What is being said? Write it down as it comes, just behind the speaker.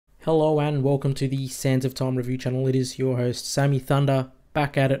Hello and welcome to the Sands of Time review channel. It is your host Sammy Thunder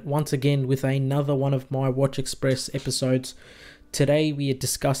back at it once again with another one of my Watch Express episodes. Today we are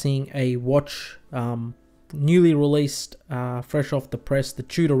discussing a watch newly released, fresh off the press, the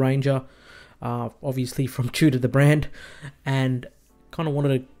Tudor Ranger, obviously from Tudor the brand, and kind of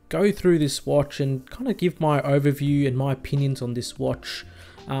wanted to go through this watch and kind of give my overview and my opinions on this watch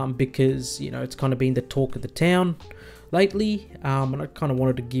because it's kind of been the talk of the town lately, and I kind of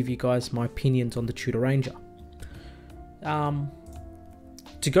wanted to give you guys my opinions on the Tudor Ranger. To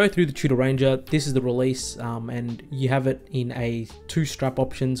go through the Tudor Ranger, this is the release, and you have it in a two strap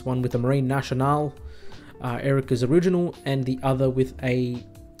options, one with a Marine Nationale, Erica's original, and the other with a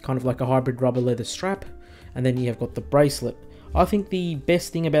kind of like a hybrid rubber leather strap, and then you have got the bracelet. I think the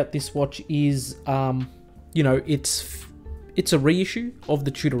best thing about this watch is, it's a reissue of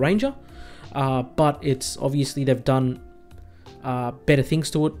the Tudor Ranger. But it's obviously they've done better things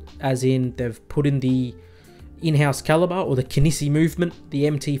to it, as in they've put in the in-house caliber or the Kinesi movement, the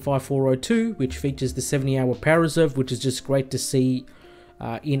MT5402, which features the 70-hour power reserve, which is just great to see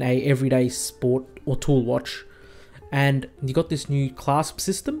in a everyday sport or tool watch. And you got this new clasp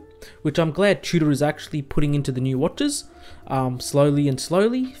system, which I'm glad Tudor is actually putting into the new watches, slowly and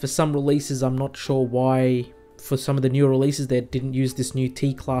slowly. For some releases, I'm not sure why. For some of the newer releases, they didn't use this new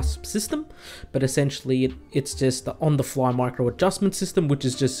T-clasp system, but essentially it's just the on-the-fly micro adjustment system, which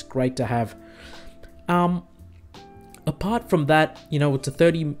is just great to have. Apart from that, it's a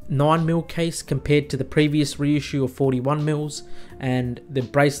 39mm case compared to the previous reissue of 41mm, and the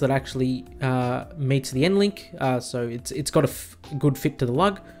bracelet actually meets the end link, so it's got a good fit to the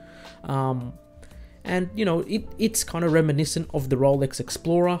lug. And it's kind of reminiscent of the Rolex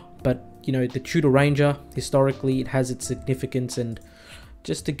Explorer, but the Tudor Ranger, historically it has its significance. And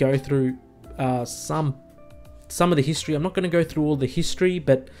just to go through some of the history, I'm not going to go through all the history,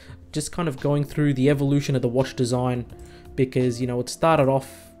 but just kind of going through the evolution of the watch design, because it started off,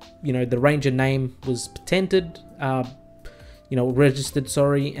 the Ranger name was patented, registered,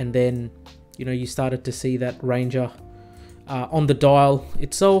 sorry, and then you started to see that Ranger on the dial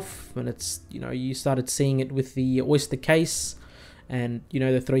itself, and it's you started seeing it with the Oyster case and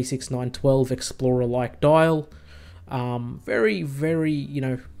the 36912 Explorer like dial. Very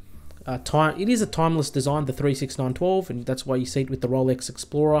it is a timeless design, the 36912, and that's why you see it with the Rolex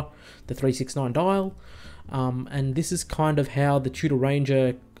Explorer, the 369 dial. And this is kind of how the Tudor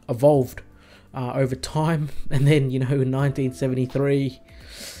Ranger evolved over time. And then in 1973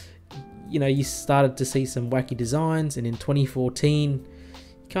 you started to see some wacky designs, and in 2014 you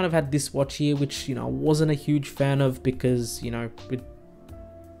kind of had this watch here, which I wasn't a huge fan of, because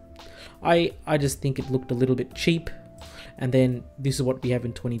I just think it looked a little bit cheap. And then this is what we have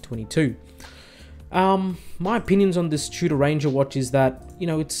in 2022. My opinions on this Tudor Ranger watch is that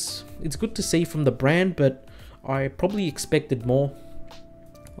it's good to see from the brand, but I probably expected more,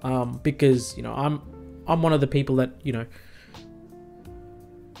 because I'm one of the people that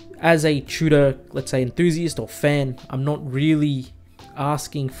as a Tudor, let's say, enthusiast or fan, I'm not really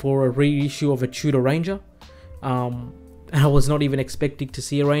asking for a reissue of a Tudor Ranger. And I was not even expecting to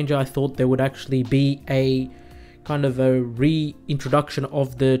see a Ranger. I thought there would actually be a kind of a reintroduction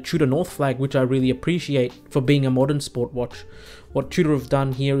of the Tudor North Flag, which I really appreciate for being a modern sport watch. What Tudor have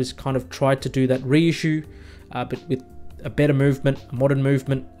done here is kind of tried to do that reissue, but with a better movement, a modern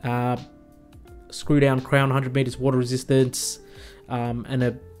movement, screw down crown, 100 meters water resistance, and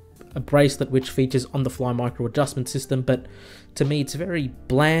a bracelet which features on-the-fly micro adjustment system. But to me it's very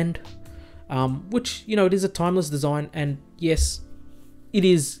bland, which it is a timeless design, and yes,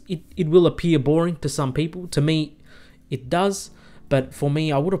 it will appear boring to some people. To me it does, but for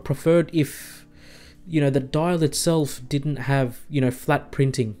me I would have preferred if the dial itself didn't have flat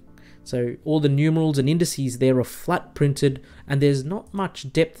printing. So all the numerals and indices there are flat printed, and there's not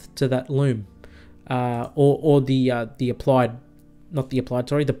much depth to that loom, or the applied, not the applied,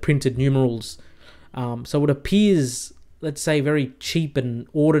 sorry, the printed numerals. So it appears, let's say, very cheap and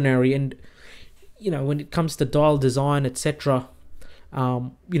ordinary. And when it comes to dial design, etc.,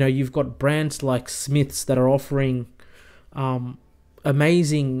 you've got brands like Smiths that are offering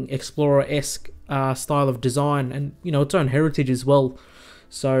amazing Explorer-esque style of design, and its own heritage as well.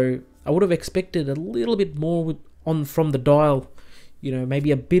 So I would have expected a little bit more from the dial,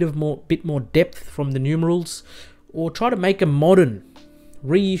 maybe a bit more depth from the numerals, or try to make a modern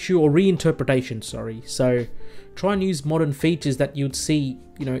reissue or reinterpretation, sorry. So try and use modern features that you'd see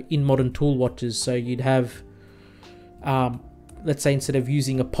in modern tool watches. So you'd have let's say, instead of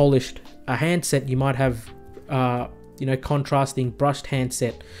using a polished handset, you might have contrasting brushed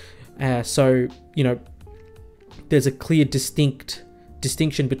handset, so there's a clear distinct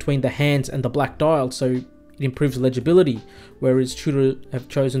distinction between the hands and the black dial, so it improves legibility, whereas Tudor have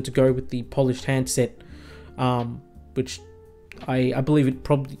chosen to go with the polished handset, which I believe it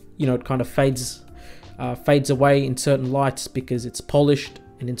probably, it kind of fades away in certain lights because it's polished,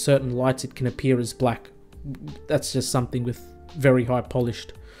 and in certain lights it can appear as black. That's just something with very high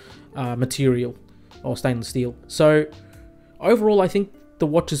polished material or stainless steel. So overall, I think the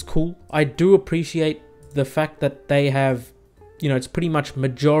watch is cool. I do appreciate the fact that they have, it's pretty much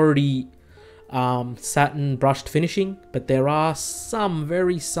majority satin brushed finishing, but there are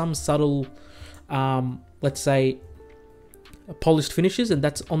some subtle, let's say, polished finishes, and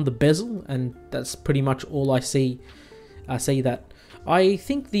that's on the bezel, and that's pretty much all I see. That I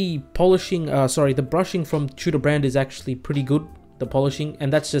think the polishing, the brushing from Tudor brand is actually pretty good, the polishing,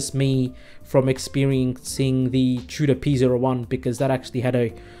 and that's just me from experiencing the Tudor P01, because that actually had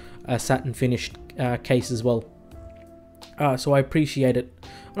a satin finished case as well. So I appreciate it,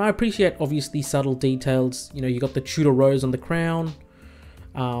 and I appreciate obviously subtle details. You got the Tudor rose on the crown,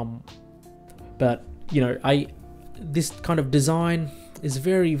 but this kind of design is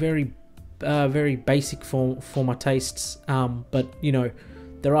very basic for my tastes, but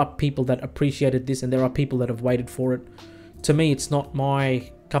there are people that appreciated this, and there are people that have waited for it. To me, it's not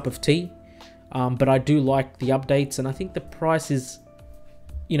my cup of tea, but I do like the updates, and I think the price is,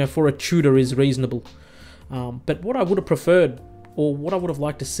 for a Tudor, is reasonable. But what I would have preferred, or what I would have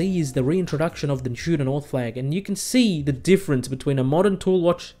liked to see, is the reintroduction of the Tudor North flag, and you can see the difference between a modern tool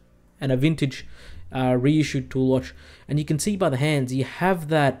watch and a vintage reissued tool watch, and you can see by the hands, you have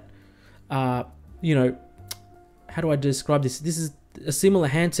that, how do I describe this? This is a similar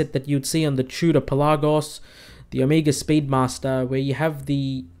handset that you'd see on the Tudor Pelagos, the Omega Speedmaster, where you have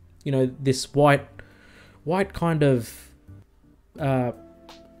the, this white kind of,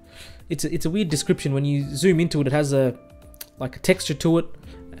 it's a weird description. When you zoom into it, it has a texture to it,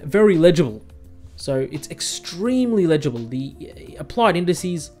 very legible. So it's extremely legible. The applied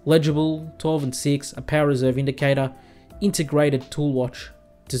indices, legible, 12 and 6, a power reserve indicator, integrated tool watch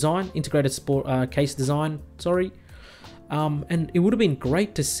design, integrated sport case design, sorry. And it would have been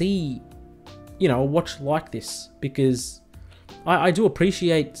great to see, a watch like this, because I do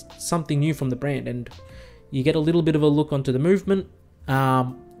appreciate something new from the brand, and you get a little bit of a look onto the movement.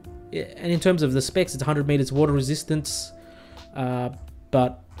 And in terms of the specs, it's 100 meters water resistance,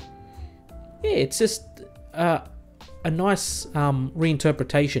 but yeah, it's just a nice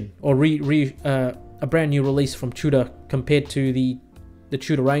reinterpretation, or a brand new release from Tudor compared to the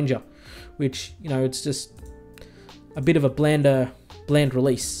Tudor Ranger, which it's just a bit of a bland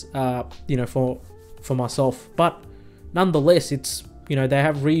release, for myself. But nonetheless, it's they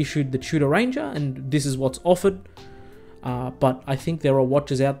have reissued the Tudor Ranger, and this is what's offered. But I think there are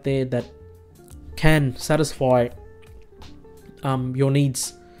watches out there that can satisfy your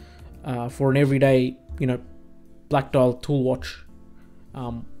needs for an everyday, black dial tool watch.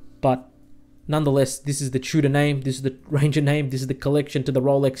 But nonetheless, this is the Tudor name, this is the Ranger name, this is the collection to the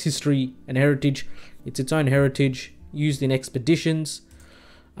Rolex history and heritage. It's its own heritage, used in expeditions.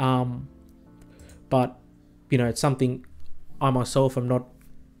 But it's something I myself am not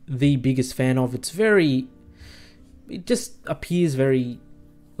the biggest fan of. It just appears very,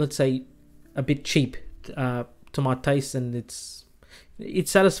 let's say, a bit cheap to my taste, and it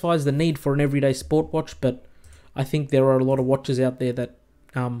satisfies the need for an everyday sport watch, but I think there are a lot of watches out there that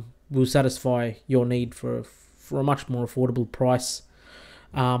will satisfy your need for a much more affordable price.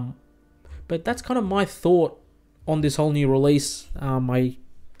 But that's kind of my thought on this whole new release. I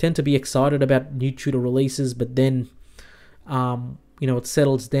tend to be excited about new Tudor releases, but then it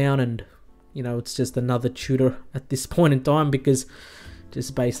settles down, and it's just another Tudor at this point in time, because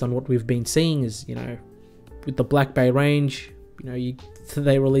just based on what we've been seeing is, with the Black Bay range,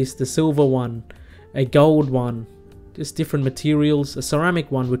 they released the silver one, a gold one, just different materials, a ceramic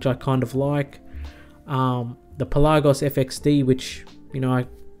one, which I kind of like, the Pelagos FXD, which, I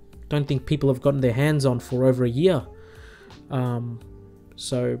don't think people have gotten their hands on for over a year.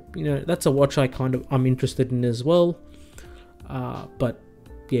 So, that's a watch I'm interested in as well. But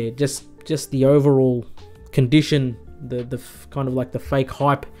yeah, just the overall condition, the kind of like the fake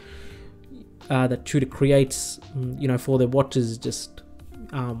hype that Tudor creates, for their watches, just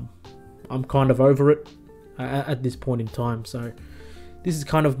I'm kind of over it at this point in time. So this is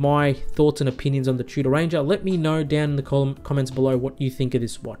kind of my thoughts and opinions on the Tudor Ranger. Let me know down in the comments below what you think of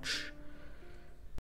this watch.